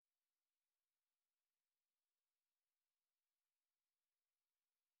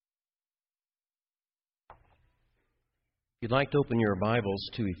If you'd like to open your Bibles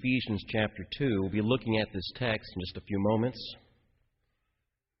to Ephesians chapter 2, we'll be looking at this text in just a few moments.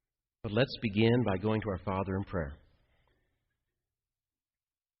 But let's begin by going to our Father in prayer.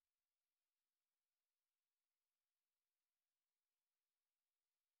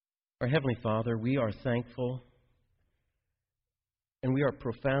 Our Heavenly Father, we are thankful and we are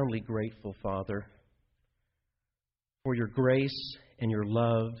profoundly grateful, Father, for your grace and your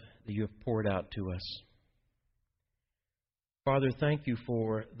love that you have poured out to us. Father, thank you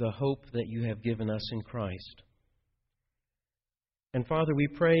for the hope that you have given us in Christ. And Father, we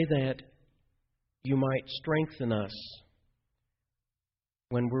pray that you might strengthen us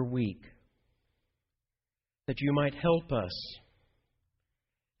when we're weak, that you might help us,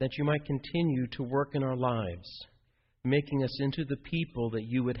 that you might continue to work in our lives, making us into the people that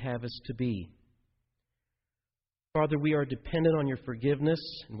you would have us to be. Father, we are dependent on your forgiveness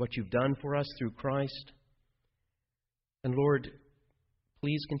and what you've done for us through Christ. And Lord,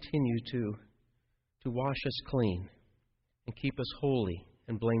 please continue to wash us clean and keep us holy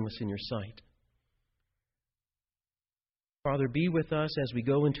and blameless in your sight. Father, be with us as we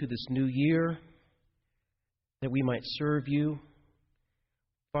go into this new year, that we might serve you.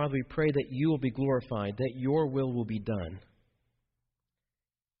 Father, we pray that you will be glorified, that your will be done.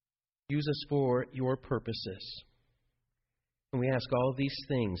 Use us for your purposes. And we ask all of these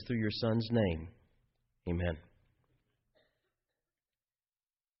things through your Son's name. Amen.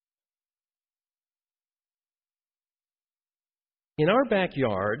 In our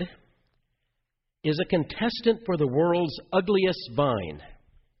backyard is a contestant for the world's ugliest vine.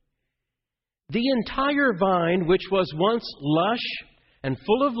 The entire vine, which was once lush and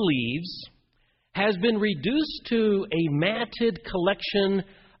full of leaves, has been reduced to a matted collection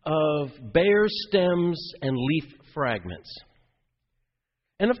of bare stems and leaf fragments.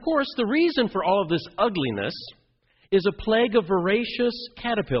 And of course, the reason for all of this ugliness is a plague of voracious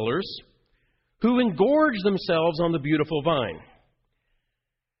caterpillars who engorge themselves on the beautiful vine.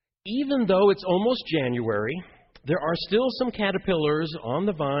 Even though it's almost January, there are still some caterpillars on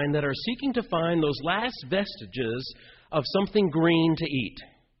the vine that are seeking to find those last vestiges of something green to eat.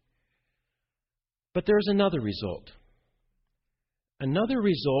 But there's another result. Another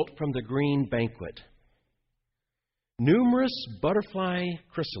result from the green banquet. Numerous butterfly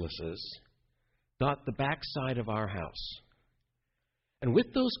chrysalises dot the backside of our house. And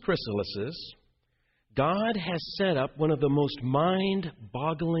with those chrysalises, God has set up one of the most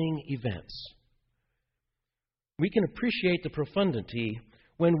mind-boggling events. We can appreciate the profundity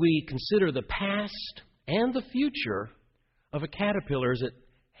when we consider the past and the future of a caterpillar as it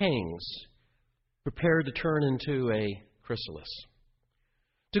hangs, prepared to turn into a chrysalis.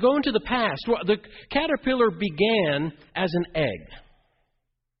 To go into the past, the caterpillar began as an egg,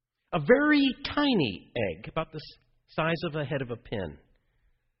 a very tiny egg, about the size of the head of a pin.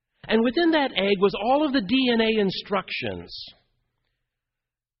 And within that egg was all of the DNA instructions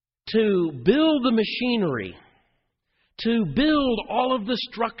to build the machinery, to build all of the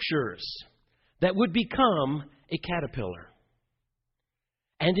structures that would become a caterpillar.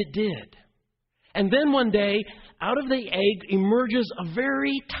 And it did. And then one day, out of the egg emerges a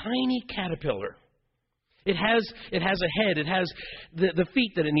very tiny caterpillar. It has a head, it has the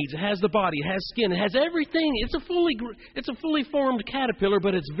feet that it needs, it has the body, it has skin, it has everything. It's a fully formed caterpillar,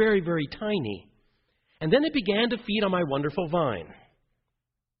 but it's very, very tiny. And then it began to feed on my wonderful vine.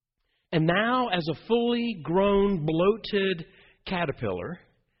 And now, as a fully grown, bloated caterpillar,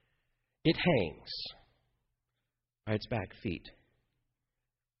 it hangs by its back feet,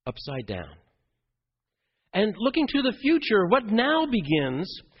 upside down. And looking to the future, what now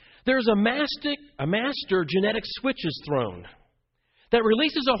begins, there's a master genetic switch is thrown that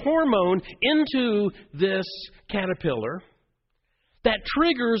releases a hormone into this caterpillar that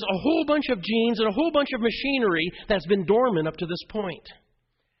triggers a whole bunch of genes and a whole bunch of machinery that's been dormant up to this point.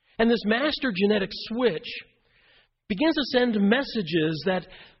 And this master genetic switch begins to send messages that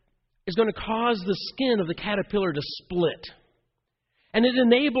is going to cause the skin of the caterpillar to split. And it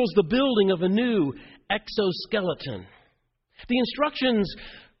enables the building of a new exoskeleton. The instructions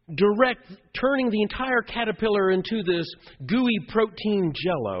direct turning the entire caterpillar into this gooey protein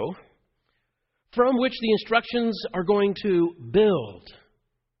jello from which the instructions are going to build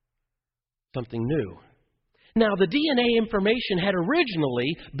something new. Now, the DNA information had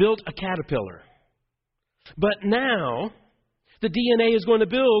originally built a caterpillar. But now, the DNA is going to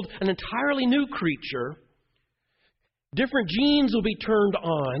build an entirely new creature. Different genes will be turned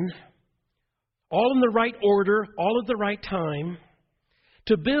on, all in the right order, all at the right time,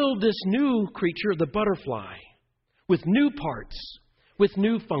 to build this new creature, the butterfly, with new parts, with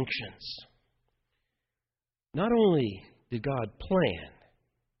new functions. Not only did God plan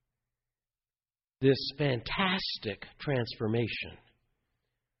this fantastic transformation.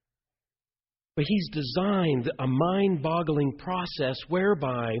 But He's designed a mind-boggling process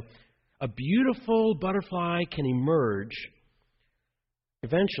whereby a beautiful butterfly can emerge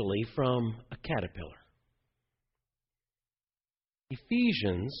eventually from a caterpillar.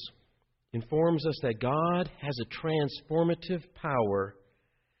 Ephesians informs us that God has a transformative power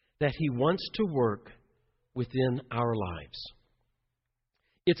that He wants to work within our lives.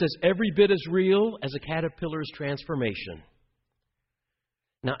 It's as every bit as real as a caterpillar's transformation.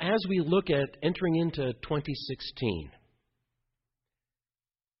 Now, as we look at entering into 2016,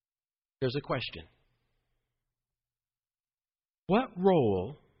 there's a question. What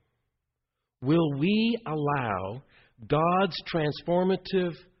role will we allow God's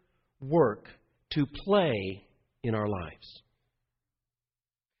transformative work to play in our lives?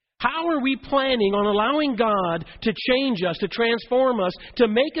 How are we planning on allowing God to change us, to transform us, to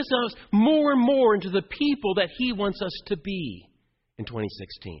make us more and more into the people that He wants us to be in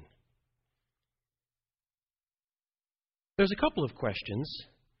 2016? There's a couple of questions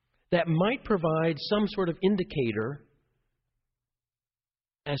that might provide some sort of indicator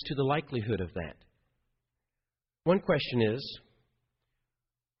as to the likelihood of that. One question is,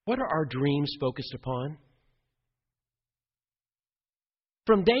 what are our dreams focused upon?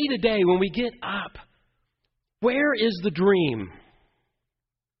 From day to day, when we get up, where is the dream?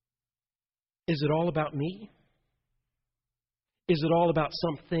 Is it all about me? Is it all about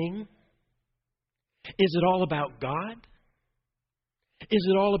something? Is it all about God? Is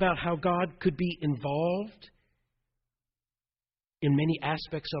it all about how God could be involved in many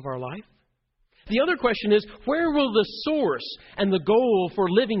aspects of our life? The other question is, where will the source and the goal for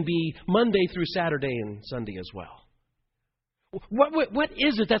living be Monday through Saturday and Sunday as well? What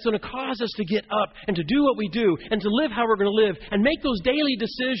is it that's going to cause us to get up and to do what we do and to live how we're going to live and make those daily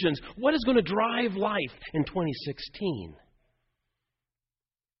decisions? What is going to drive life in 2016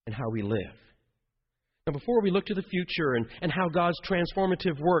 and how we live? Now, before we look to the future and how God's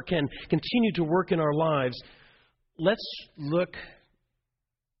transformative work can continue to work in our lives, let's look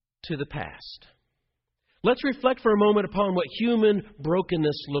to the past. Let's reflect for a moment upon what human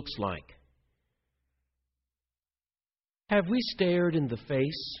brokenness looks like. Have we stared in the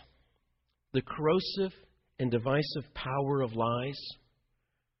face the corrosive and divisive power of lies?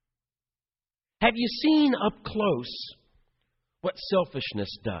 Have you seen up close what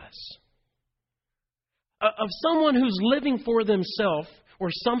selfishness does? Of someone who's living for themselves or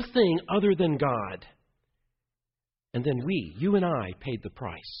something other than God. And then you and I, paid the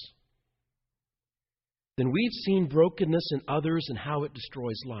price. Then we've seen brokenness in others and how it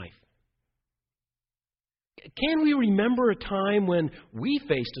destroys life. Can we remember a time when we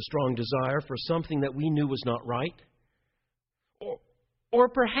faced a strong desire for something that we knew was not right? Or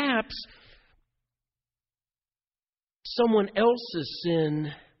perhaps someone else's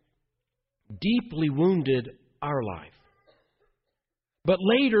sin deeply wounded our life. But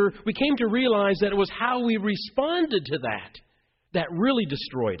later, we came to realize that it was how we responded to that really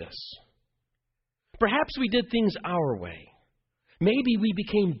destroyed us. Perhaps we did things our way. Maybe we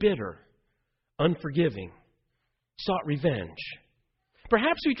became bitter, unforgiving, sought revenge.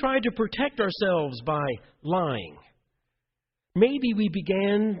 Perhaps we tried to protect ourselves by lying. Maybe we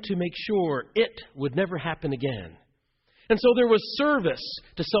began to make sure it would never happen again. And so there was service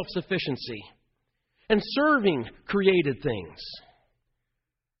to self-sufficiency. And serving created things.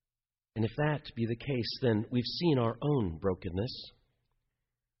 And if that be the case, then we've seen our own brokenness.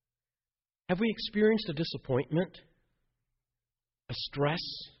 Have we experienced a disappointment, a stress,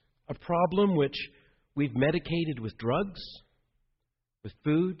 a problem which we've medicated with drugs, with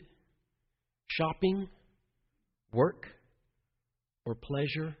food, shopping, work, or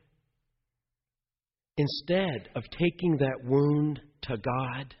pleasure? Instead of taking that wound to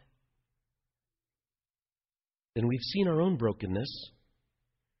God, then we've seen our own brokenness,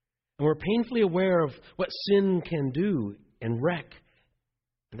 and we're painfully aware of what sin can do and wreck,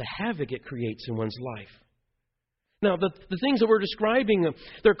 and the havoc it creates in one's life. Now, the things that we're describing,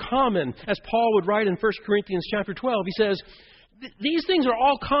 they're common. As Paul would write in 1 Corinthians chapter 12, he says, these things are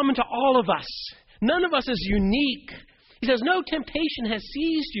all common to all of us. None of us is unique. He says, no temptation has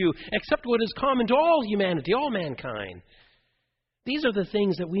seized you except what is common to all humanity, all mankind. These are the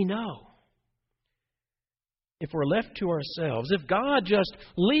things that we know. If we're left to ourselves, if God just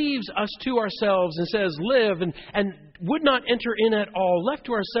leaves us to ourselves and says, live, and would not enter in at all, left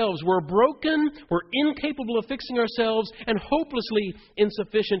to ourselves, we're broken, we're incapable of fixing ourselves, and hopelessly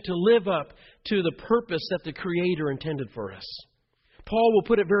insufficient to live up to the purpose that the Creator intended for us. Paul will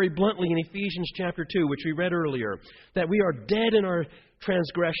put it very bluntly in Ephesians chapter 2, which we read earlier, that we are dead in our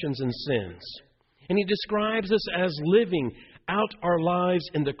transgressions and sins. And he describes us as living out our lives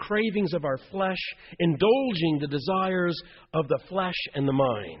in the cravings of our flesh, indulging the desires of the flesh and the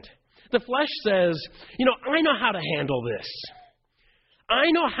mind. The flesh says, I know how to handle this. I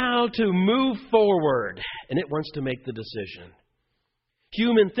know how to move forward. And it wants to make the decision.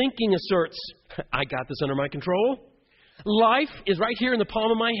 Human thinking asserts, I got this under my control. Life is right here in the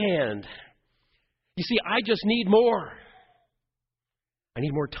palm of my hand. You see, I just need more. I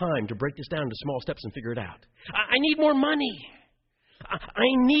need more time to break this down into small steps and figure it out. I need more money. I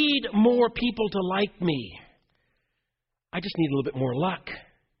need more people to like me. I just need a little bit more luck.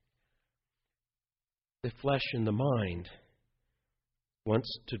 The flesh and the mind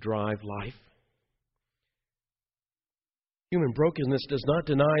wants to drive life. Human brokenness does not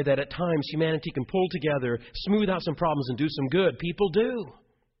deny that at times humanity can pull together, smooth out some problems, and do some good. People do.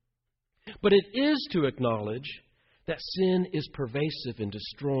 But it is to acknowledge that sin is pervasive in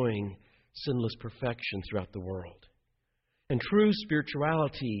destroying sinless perfection throughout the world. And true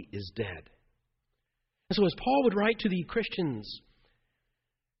spirituality is dead. And so as Paul would write to the Christians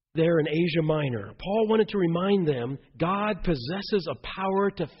there in Asia Minor, Paul wanted to remind them God possesses a power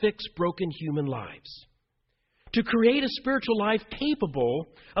to fix broken human lives, to create a spiritual life capable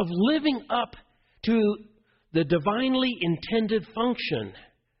of living up to the divinely intended function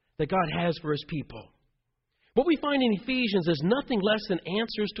that God has for His people. What we find in Ephesians is nothing less than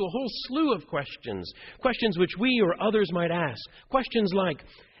answers to a whole slew of questions, questions which we or others might ask. Questions like,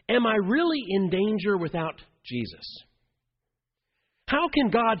 am I really in danger without Jesus? How can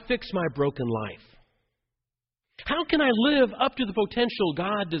God fix my broken life? How can I live up to the potential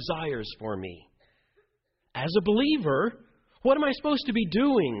God desires for me? As a believer, what am I supposed to be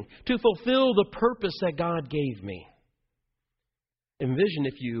doing to fulfill the purpose that God gave me? Envision,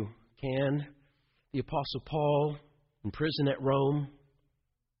 if you can, the Apostle Paul in prison at Rome.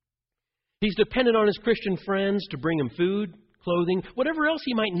 He's dependent on his Christian friends to bring him food, clothing, whatever else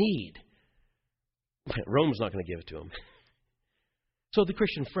he might need. Rome's not going to give it to him. So the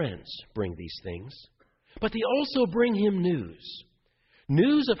Christian friends bring these things. But they also bring him news.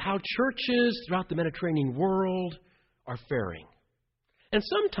 News of how churches throughout the Mediterranean world are faring. And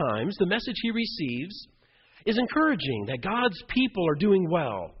sometimes the message he receives is encouraging that God's people are doing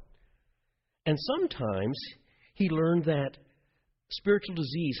well. And sometimes he learned that spiritual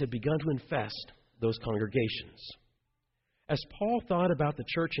disease had begun to infest those congregations. As Paul thought about the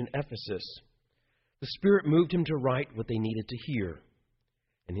church in Ephesus, the Spirit moved him to write what they needed to hear.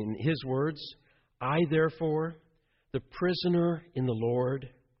 And in his words, I therefore, the prisoner in the Lord,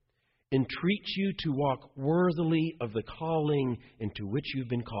 entreat you to walk worthily of the calling into which you've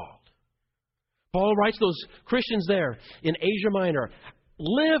been called. Paul writes those Christians there in Asia Minor,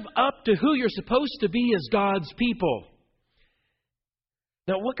 live up to who you're supposed to be as God's people.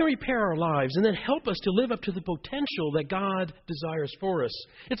 Now, what can repair our lives and then help us to live up to the potential that God desires for us?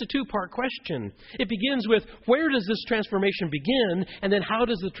 It's a two-part question. It begins with, where does this transformation begin? And then how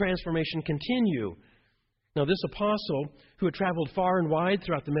does the transformation continue? Now, this apostle, who had traveled far and wide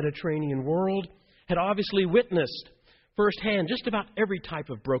throughout the Mediterranean world, had obviously witnessed firsthand just about every type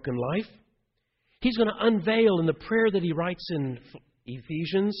of broken life. He's going to unveil in the prayer that he writes in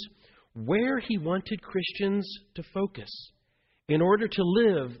Ephesians where he wanted Christians to focus in order to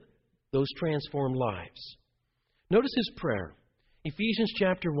live those transformed lives. Notice his prayer. Ephesians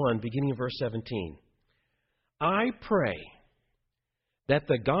chapter 1, beginning of verse 17. I pray that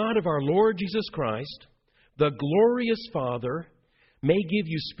the God of our Lord Jesus Christ, the glorious Father, may give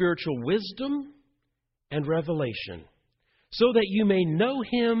you spiritual wisdom and revelation, so that you may know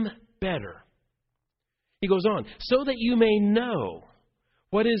Him better. He goes on, so that you may know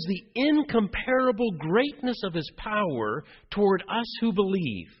what is the incomparable greatness of His power toward us who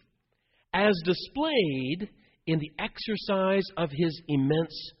believe, as displayed in the exercise of His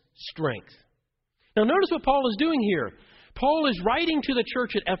immense strength. Now notice what Paul is doing here. Paul is writing to the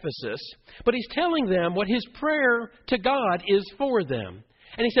church at Ephesus, but he's telling them what his prayer to God is for them.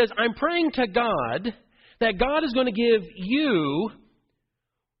 And he says, I'm praying to God that God is going to give you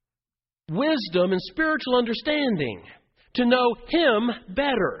wisdom and spiritual understanding to know Him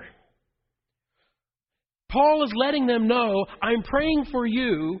better. Paul is letting them know, I'm praying for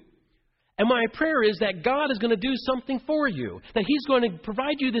you, and my prayer is that God is going to do something for you, that He's going to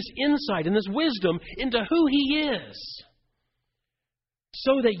provide you this insight and this wisdom into who He is,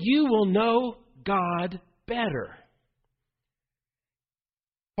 so that you will know God better.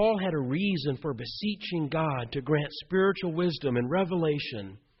 Paul had a reason for beseeching God to grant spiritual wisdom and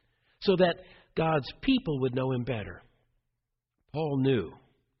revelation so that God's people would know Him better. Paul knew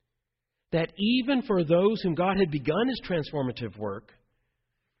that even for those whom God had begun His transformative work,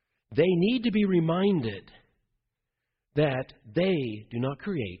 they need to be reminded that they do not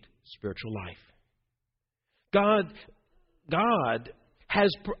create spiritual life. God has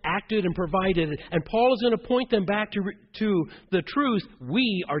acted and provided, and Paul is going to point them back to the truth.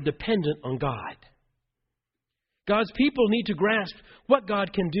 We are dependent on God. God's people need to grasp what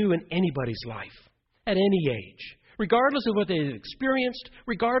God can do in anybody's life, at any age, regardless of what they've experienced,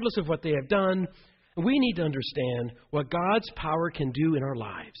 regardless of what they have done. We need to understand what God's power can do in our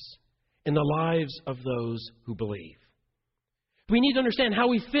lives, in the lives of those who believe. We need to understand how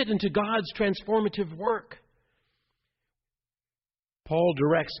we fit into God's transformative work. Paul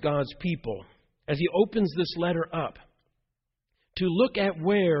directs God's people, as he opens this letter up, to look at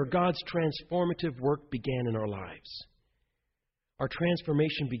where God's transformative work began in our lives. Our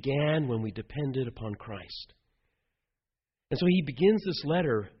transformation began when we depended upon Christ. And so he begins this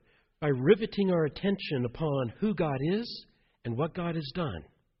letter by riveting our attention upon who God is and what God has done.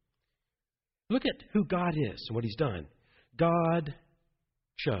 Look at who God is and what He's done. God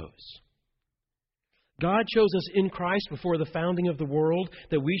chose. God chose us in Christ before the founding of the world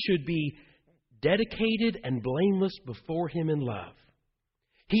that we should be dedicated and blameless before Him in love.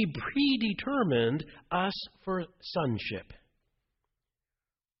 He predetermined us for sonship.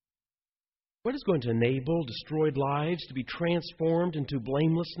 What is going to enable destroyed lives to be transformed into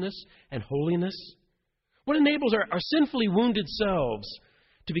blamelessness and holiness? What enables our sinfully wounded selves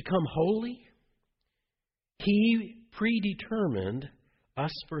to become holy? He predetermined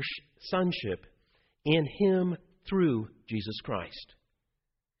us for sonship in Him through Jesus Christ.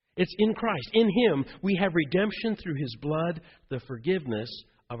 It's in Christ. In Him we have redemption through His blood, the forgiveness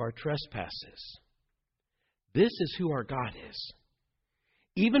of our trespasses. This is who our God is.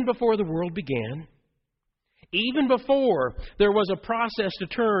 Even before the world began, even before there was a process to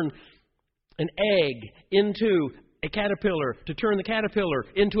turn an egg into a caterpillar, to turn the caterpillar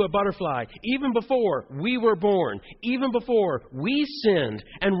into a butterfly, even before we were born, even before we sinned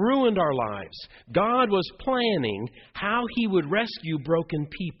and ruined our lives, God was planning how He would rescue broken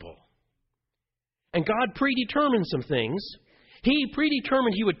people. And God predetermined some things. He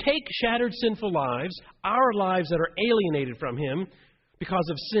predetermined He would take shattered sinful lives, our lives that are alienated from Him because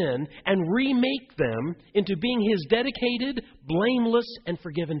of sin, and remake them into being His dedicated, blameless, and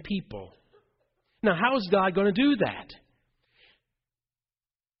forgiven people. Now, how is God going to do that?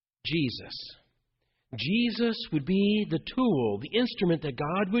 Jesus. Jesus would be the tool, the instrument that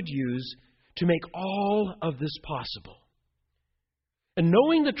God would use to make all of this possible. And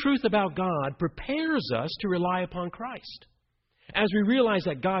knowing the truth about God prepares us to rely upon Christ. As we realize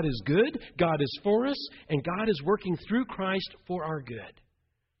that God is good, God is for us, and God is working through Christ for our good.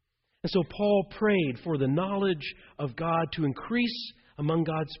 And so Paul prayed for the knowledge of God to increase among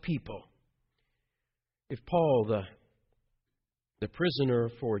God's people. If Paul, the prisoner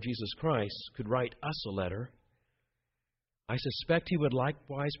for Jesus Christ, could write us a letter, I suspect he would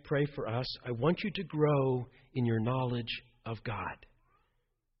likewise pray for us. I want you to grow in your knowledge of God.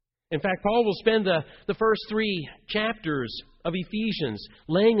 In fact, Paul will spend the first 3 chapters of Ephesians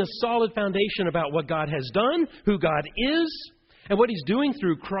laying a solid foundation about what God has done, who God is, and what He's doing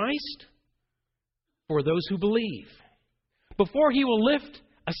through Christ for those who believe. Before he will lift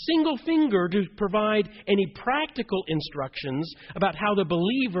a single finger to provide any practical instructions about how the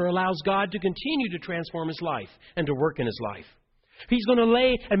believer allows God to continue to transform his life and to work in his life. He's going to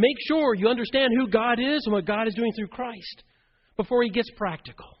lay and make sure you understand who God is and what God is doing through Christ before he gets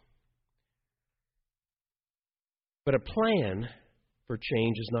practical. But a plan for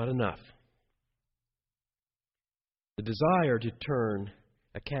change is not enough. The desire to turn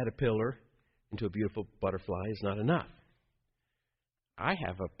a caterpillar into a beautiful butterfly is not enough. I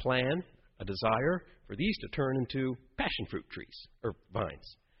have a plan, a desire for these to turn into passion fruit trees, or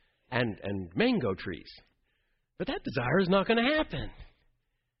vines, and mango trees. But that desire is not going to happen.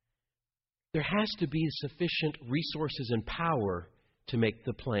 There has to be sufficient resources and power to make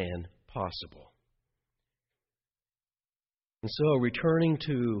the plan possible. And so, returning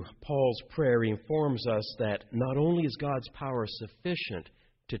to Paul's prayer, he informs us that not only is God's power sufficient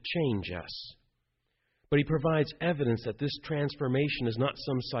to change us, but he provides evidence that this transformation is not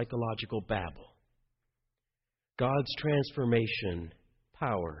some psychological babble. God's transformation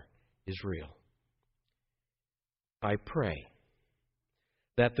power is real. I pray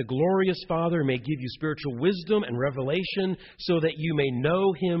that the glorious Father may give you spiritual wisdom and revelation so that you may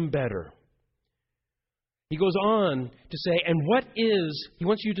know Him better. He goes on to say, he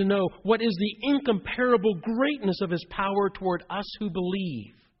wants you to know what is the incomparable greatness of His power toward us who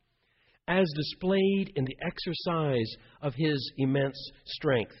believe. as displayed in the exercise of His immense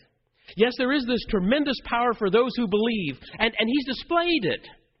strength. Yes, there is this tremendous power for those who believe, and He's displayed it.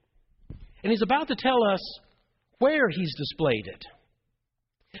 And He's about to tell us where He's displayed it.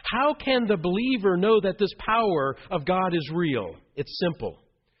 How can the believer know that this power of God is real? It's simple.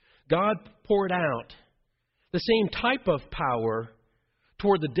 God poured out the same type of power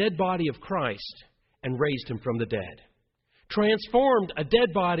toward the dead body of Christ and raised Him from the dead. Transformed a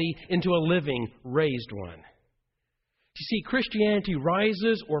dead body into a living, raised one. You see, Christianity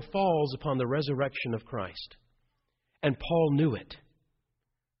rises or falls upon the resurrection of Christ. And Paul knew it.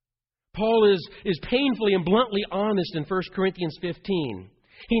 Paul is painfully and bluntly honest in 1 Corinthians 15.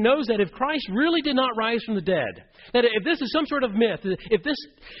 He knows that if Christ really did not rise from the dead, that if this is some sort of myth, if this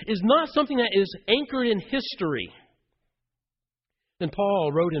is not something that is anchored in history, then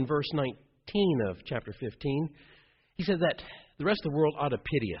Paul wrote in verse 19 of chapter 15, he said that the rest of the world ought to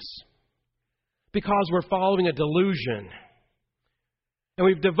pity us because we're following a delusion. And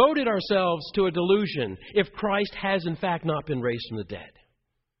we've devoted ourselves to a delusion if Christ has in fact not been raised from the dead.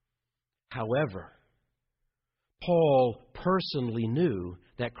 However, Paul personally knew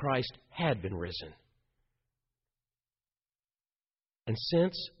that Christ had been risen. And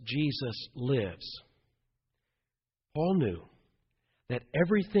since Jesus lives, Paul knew that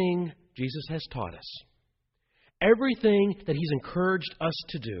everything Jesus has taught us, everything that He's encouraged us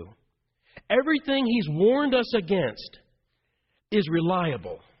to do, everything He's warned us against is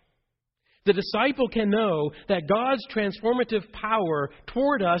reliable. The disciple can know that God's transformative power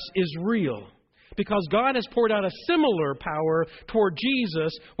toward us is real, because God has poured out a similar power toward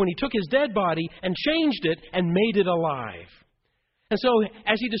Jesus when He took His dead body and changed it and made it alive. And so,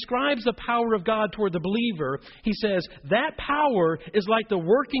 as He describes the power of God toward the believer, He says, that power is like the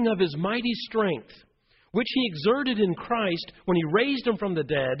working of His mighty strength, which He exerted in Christ when He raised Him from the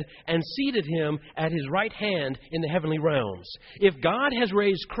dead and seated Him at His right hand in the heavenly realms. If God has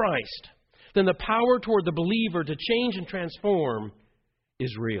raised Christ, then the power toward the believer to change and transform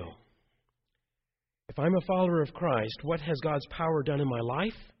is real. If I'm a follower of Christ, what has God's power done in my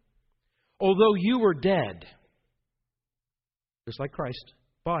life? Although you were dead, just like Christ's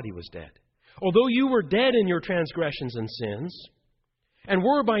body was dead, although you were dead in your transgressions and sins, and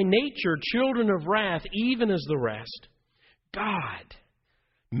were by nature children of wrath, even as the rest, God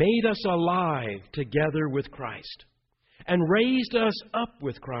made us alive together with Christ and raised us up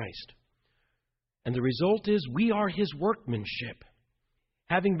with Christ. And the result is we are His workmanship,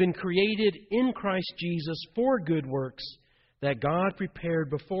 having been created in Christ Jesus for good works that God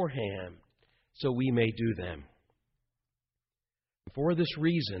prepared beforehand so we may do them. For this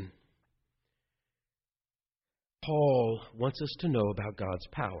reason, Paul wants us to know about God's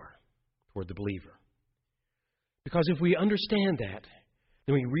power toward the believer. Because if we understand that,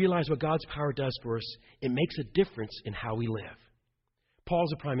 then we realize what God's power does for us. It makes a difference in how we live.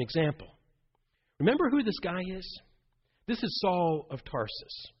 Paul's a prime example. Remember who this guy is? This is Saul of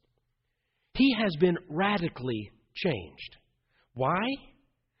Tarsus. He has been radically changed. Why?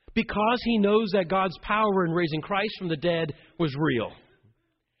 Because he knows that God's power in raising Christ from the dead was real.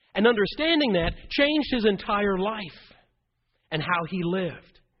 And understanding that changed his entire life and how he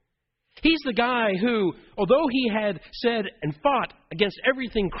lived. He's the guy who, although he had said and fought against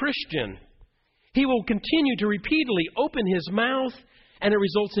everything Christian, he will continue to repeatedly open his mouth and it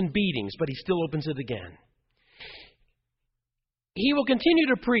results in beatings, but he still opens it again. He will continue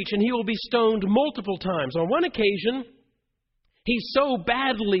to preach and he will be stoned multiple times. On one occasion, he's so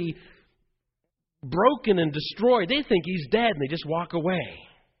badly broken and destroyed, they think he's dead and they just walk away.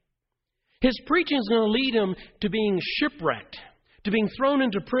 His preaching is going to lead him to being shipwrecked, to being thrown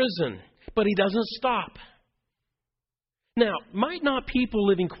into prison, but he doesn't stop. Now, might not people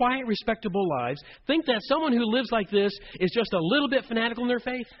living quiet, respectable lives think that someone who lives like this is just a little bit fanatical in their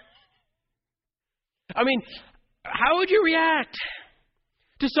faith? I mean, how would you react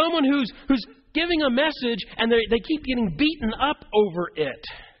to someone who's giving a message and they keep getting beaten up over it?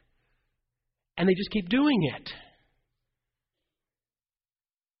 And they just keep doing it.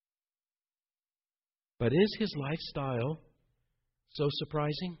 But is his lifestyle so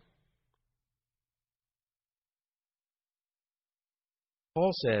surprising?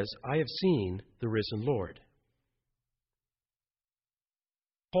 Paul says, I have seen the risen Lord.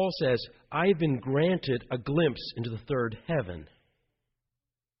 Paul says, I have been granted a glimpse into the third heaven.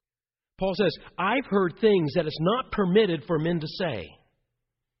 Paul says, I've heard things that it's not permitted for men to say.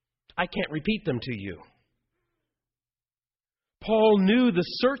 I can't repeat them to you. Paul knew the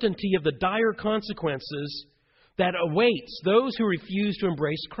certainty of the dire consequences that awaits those who refuse to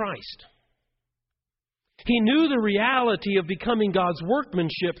embrace Christ. He knew the reality of becoming God's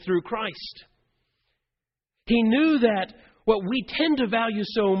workmanship through Christ. He knew that what we tend to value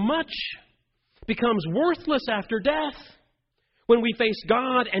so much becomes worthless after death when we face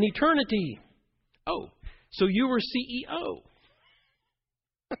God and eternity. Oh, so you were CEO.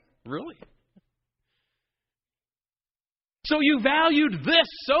 Really? So you valued this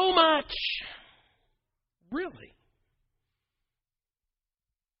so much? Really?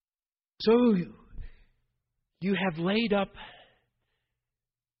 So you have laid up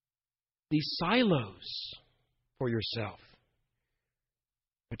these silos for yourself,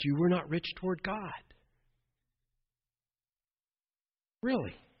 but you were not rich toward God.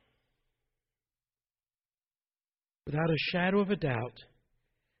 Really? Without a shadow of a doubt,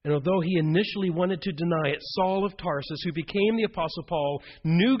 and although he initially wanted to deny it, Saul of Tarsus, who became the Apostle Paul,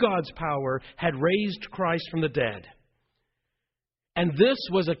 knew God's power, had raised Christ from the dead. And this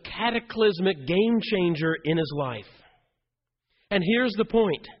was a cataclysmic game changer in his life. And here's the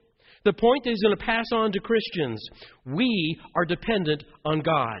point. The point that he's going to pass on to Christians. We are dependent on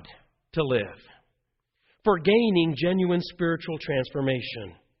God to live, for gaining genuine spiritual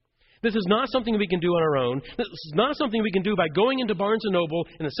transformation. This is not something we can do on our own. This is not something we can do by going into Barnes & Noble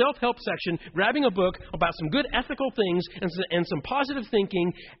in the self-help section, grabbing a book about some good ethical things and some positive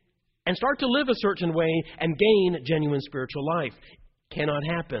thinking, and start to live a certain way and gain genuine spiritual life. Cannot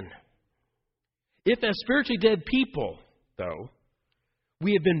happen. If as spiritually dead people, though,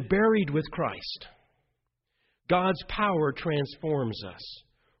 we have been buried with Christ, God's power transforms us,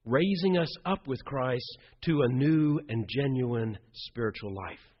 raising us up with Christ to a new and genuine spiritual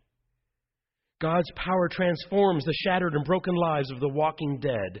life. God's power transforms the shattered and broken lives of the walking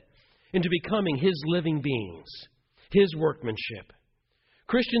dead into becoming His living beings, His workmanship.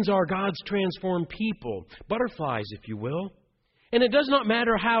 Christians are God's transformed people, butterflies, if you will. And it does not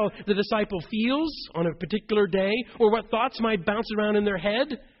matter how the disciple feels on a particular day, or what thoughts might bounce around in their head,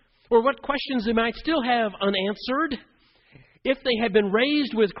 or what questions they might still have unanswered. If they have been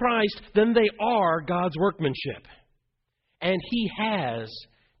raised with Christ, then they are God's workmanship. And He has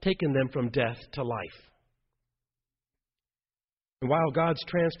taken them from death to life. And while God's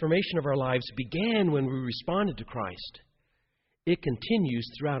transformation of our lives began when we responded to Christ, it continues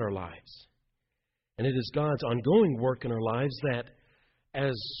throughout our lives. And it is God's ongoing work in our lives that,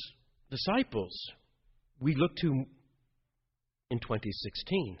 as disciples, we look to in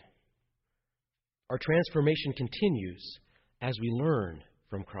 2016. Our transformation continues as we learn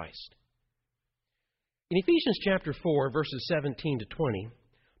from Christ. In Ephesians chapter 4, verses 17 to 20,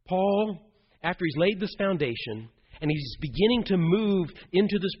 Paul, after he's laid this foundation and he's beginning to move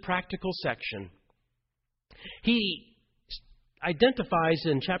into this practical section, he identifies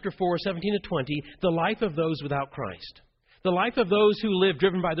in chapter 4, 17 to 20, the life of those without Christ. The life of those who live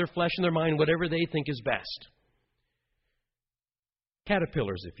driven by their flesh and their mind, whatever they think is best.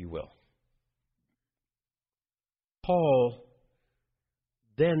 Caterpillars, if you will. Paul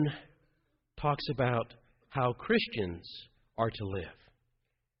then talks about how Christians are to live,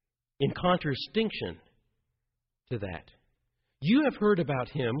 in contradistinction to that. You have heard about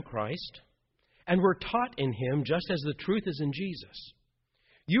Him, Christ, and were taught in Him just as the truth is in Jesus.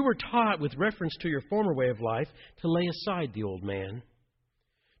 You were taught with reference to your former way of life to lay aside the old man,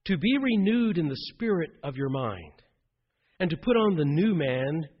 to be renewed in the spirit of your mind, and to put on the new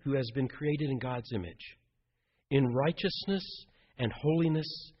man who has been created in God's image, in righteousness and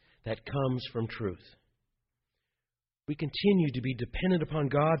holiness that comes from truth. We continue to be dependent upon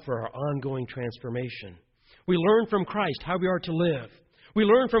God for our ongoing transformation. We learn from Christ how we are to live. We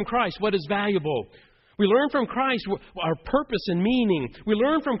learn from Christ what is valuable. We learn from Christ our purpose and meaning. We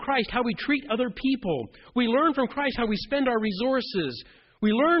learn from Christ how we treat other people. We learn from Christ how we spend our resources.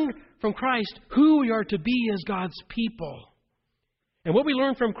 We learn from Christ who we are to be as God's people. And what we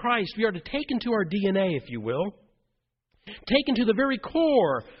learn from Christ, we are to take into our DNA, if you will, take into the very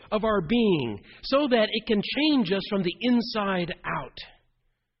core of our being, so that it can change us from the inside out.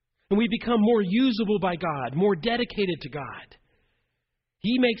 And we become more usable by God, more dedicated to God.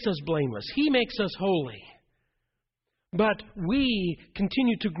 He makes us blameless. He makes us holy. But we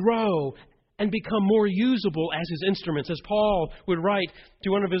continue to grow and become more usable as His instruments. As Paul would write to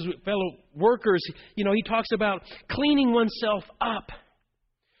one of his fellow workers, he talks about cleaning oneself up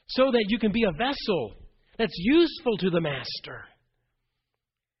so that you can be a vessel that's useful to the Master.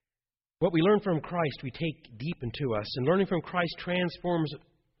 What we learn from Christ, we take deep into us. And learning from Christ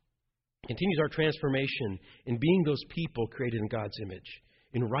continues our transformation in being those people created in God's image,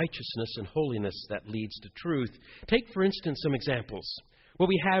 in righteousness and holiness that leads to truth. Take, for instance, some examples. What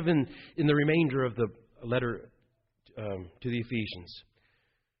we have in the remainder of the letter to the Ephesians.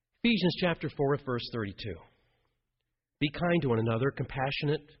 Ephesians chapter 4, verse 32. Be kind to one another,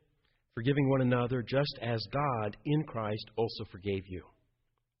 compassionate, forgiving one another, just as God in Christ also forgave you.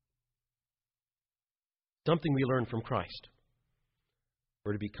 Something we learn from Christ.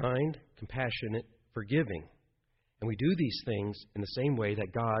 We're to be kind, compassionate, forgiving. And we do these things in the same way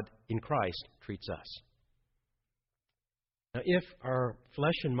that God in Christ treats us. Now, if our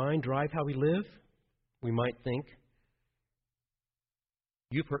flesh and mind drive how we live, we might think,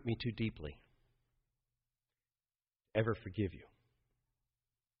 you've hurt me too deeply to ever forgive you.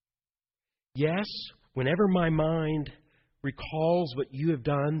 Yes, whenever my mind recalls what you have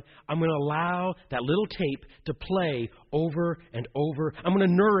done, I'm going to allow that little tape to play over and over. I'm going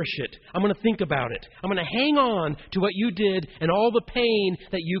to nourish it. I'm going to think about it. I'm going to hang on to what you did and all the pain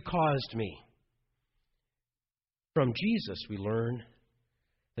that you caused me. From Jesus, we learn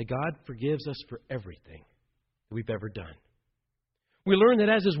that God forgives us for everything that we've ever done. We learn that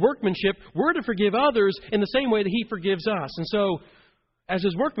as His workmanship, we're to forgive others in the same way that He forgives us. And so, as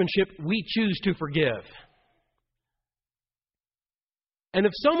His workmanship, we choose to forgive. And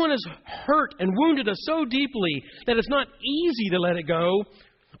if someone has hurt and wounded us so deeply that it's not easy to let it go,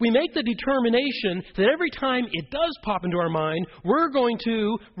 we make the determination that every time it does pop into our mind, we're going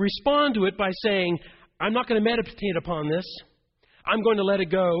to respond to it by saying, I'm not going to meditate upon this. I'm going to let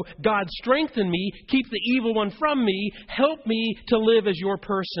it go. God, strengthen me. Keep the evil one from me. Help me to live as your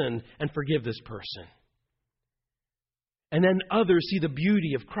person and forgive this person. And then others see the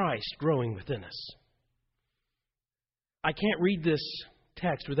beauty of Christ growing within us. I can't read this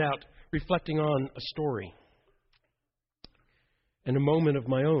text without reflecting on a story and a moment of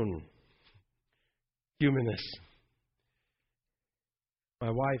my own humanness. My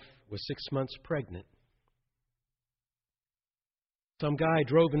wife was 6 months pregnant. Some guy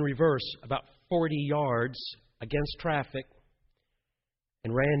drove in reverse about 40 yards against traffic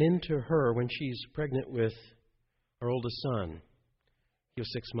and ran into her when she's pregnant with our oldest son. He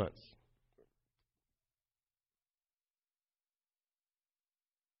was 6 months.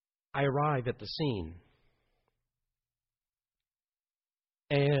 I arrive at the scene,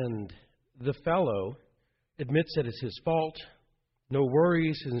 and the fellow admits that it's his fault. No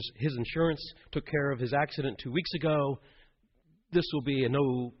worries. His insurance took care of his accident 2 weeks ago. This will be a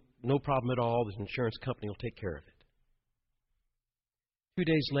no problem at all. The insurance company will take care of it. 2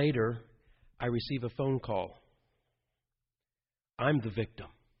 days later, I receive a phone call. I'm the victim.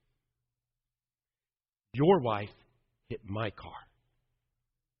 Your wife hit my car.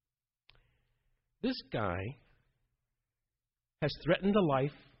 This guy has threatened the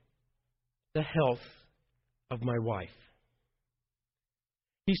life, the health of my wife.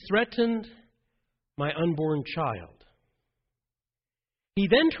 He's threatened my unborn child. He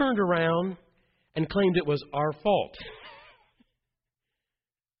then turned around and claimed it was our fault.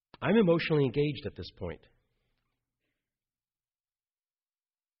 I'm emotionally engaged at this point.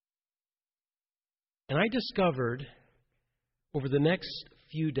 And I discovered over the next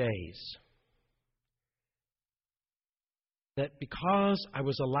few days that because I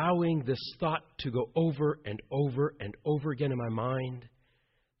was allowing this thought to go over and over and over again in my mind,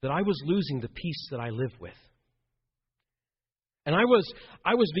 that I was losing the peace that I live with. And I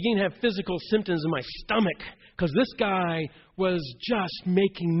was beginning to have physical symptoms in my stomach because this guy was just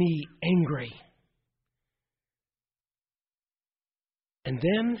making me angry. And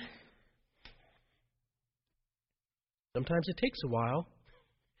then, sometimes it takes a while,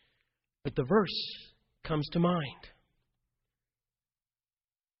 but the verse comes to mind.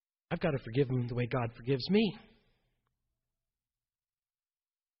 I've got to forgive him the way God forgives me.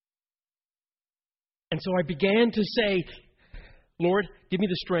 And so I began to say, Lord, give me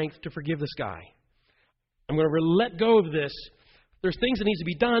the strength to forgive this guy. I'm going to let go of this. There's things that need to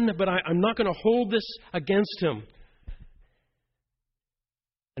be done, but I'm not going to hold this against him.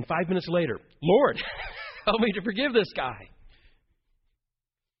 And 5 minutes later, Lord, help me to forgive this guy.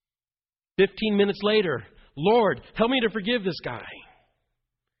 15 minutes later, Lord, help me to forgive this guy.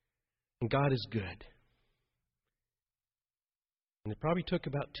 And God is good. And it probably took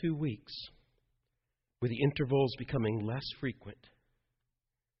about 2 weeks, with the intervals becoming less frequent.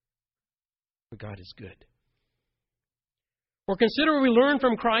 But God is good. Or consider what we learn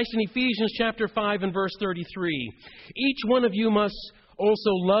from Christ in Ephesians chapter 5 and verse 33. Each one of you must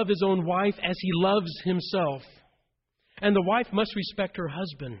also love his own wife as he loves himself. And the wife must respect her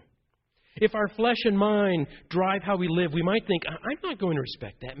husband. If our flesh and mind drive how we live, we might think, I'm not going to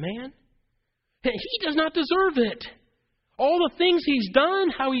respect that man. He does not deserve it. All the things he's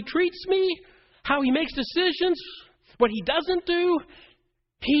done, how he treats me, how he makes decisions, what he doesn't do,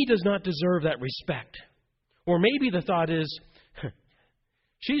 he does not deserve that respect. Or maybe the thought is,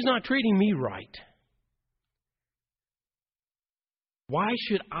 She's not treating me right. Why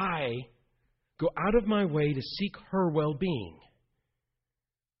should I go out of my way to seek her well-being?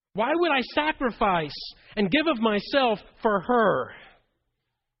 Why would I sacrifice and give of myself for her?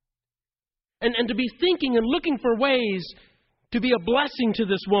 And to be thinking and looking for ways to be a blessing to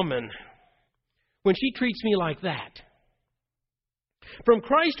this woman when she treats me like that. From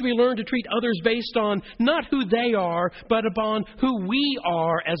Christ we learn to treat others based on not who they are, but upon who we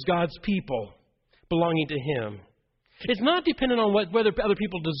are as God's people belonging to Him. It's not dependent on whether other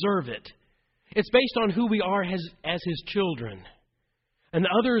people deserve it. It's based on who we are as His children. And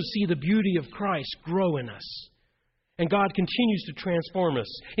others see the beauty of Christ grow in us. And God continues to transform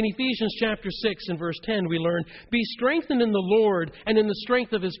us. In Ephesians chapter 6 and verse 10 we learn, "Be strengthened in the Lord and in the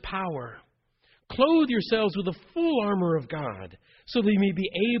strength of His power. Clothe yourselves with the full armor of God, so that you may be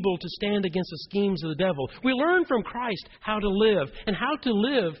able to stand against the schemes of the devil." We learn from Christ how to live, and how to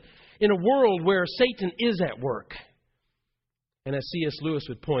live in a world where Satan is at work. And as C.S. Lewis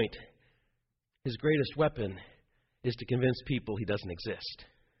would point, his greatest weapon is to convince people he doesn't exist.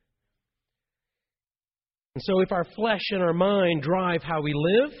 And so if our flesh and our mind drive how we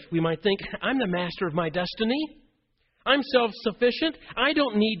live, we might think, I'm the master of my destiny. I'm self-sufficient. I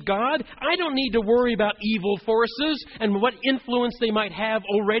don't need God. I don't need to worry about evil forces and what influence they might have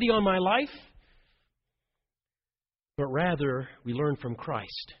already on my life. But rather, we learn from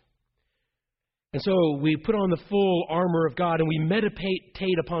Christ. And so we put on the full armor of God and we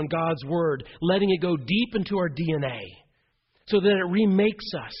meditate upon God's Word, letting it go deep into our DNA so that it remakes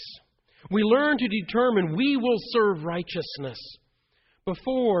us. We learn to determine we will serve righteousness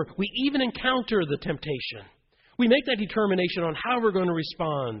before we even encounter the temptation. We make that determination on how we're going to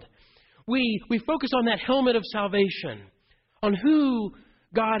respond. We focus on that helmet of salvation, on who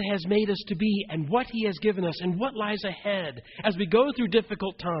God has made us to be and what He has given us and what lies ahead as we go through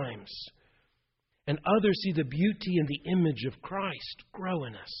difficult times. And others see the beauty and the image of Christ grow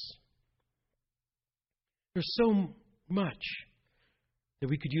in us. There's so much that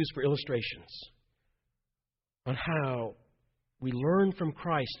we could use for illustrations on how we learn from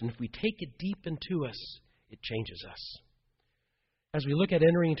Christ, and if we take it deep into us, it changes us. As we look at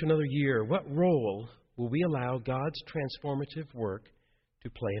entering into another year, what role will we allow God's transformative work to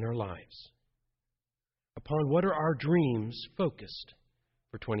play in our lives? Upon what are our dreams focused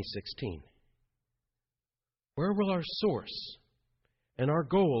for 2016? Where will our source and our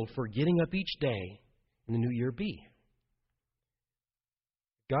goal for getting up each day in the new year be?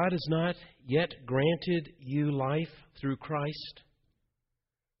 God has not yet granted you life through Christ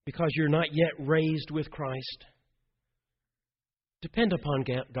because you're not yet raised with Christ. Depend upon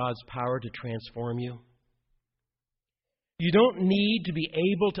God's power to transform you. You don't need to be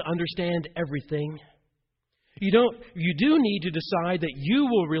able to understand everything. You do need to decide that you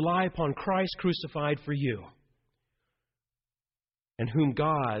will rely upon Christ crucified for you, and whom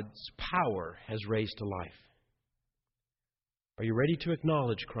God's power has raised to life. Are you ready to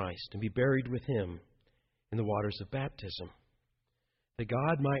acknowledge Christ and be buried with Him in the waters of baptism, that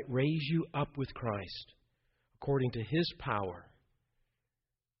God might raise you up with Christ according to His power,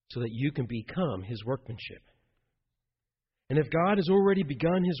 so that you can become His workmanship? And if God has already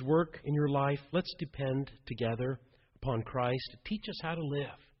begun His work in your life, let's depend together upon Christ to teach us how to live.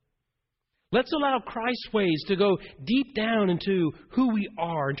 Let's allow Christ's ways to go deep down into who we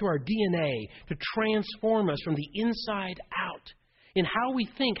are, into our DNA, to transform us from the inside out in how we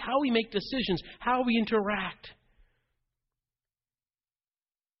think, how we make decisions, how we interact.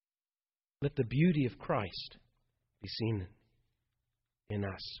 Let the beauty of Christ be seen in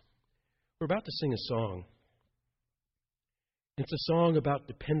us. We're about to sing a song. It's a song about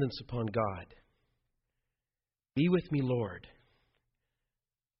dependence upon God. Be with me, Lord.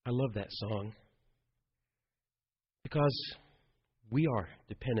 I love that song because we are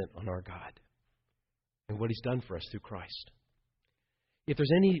dependent on our God and what He's done for us through Christ. If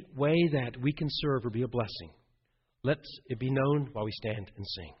there's any way that we can serve or be a blessing, let it be known while we stand and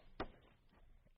sing.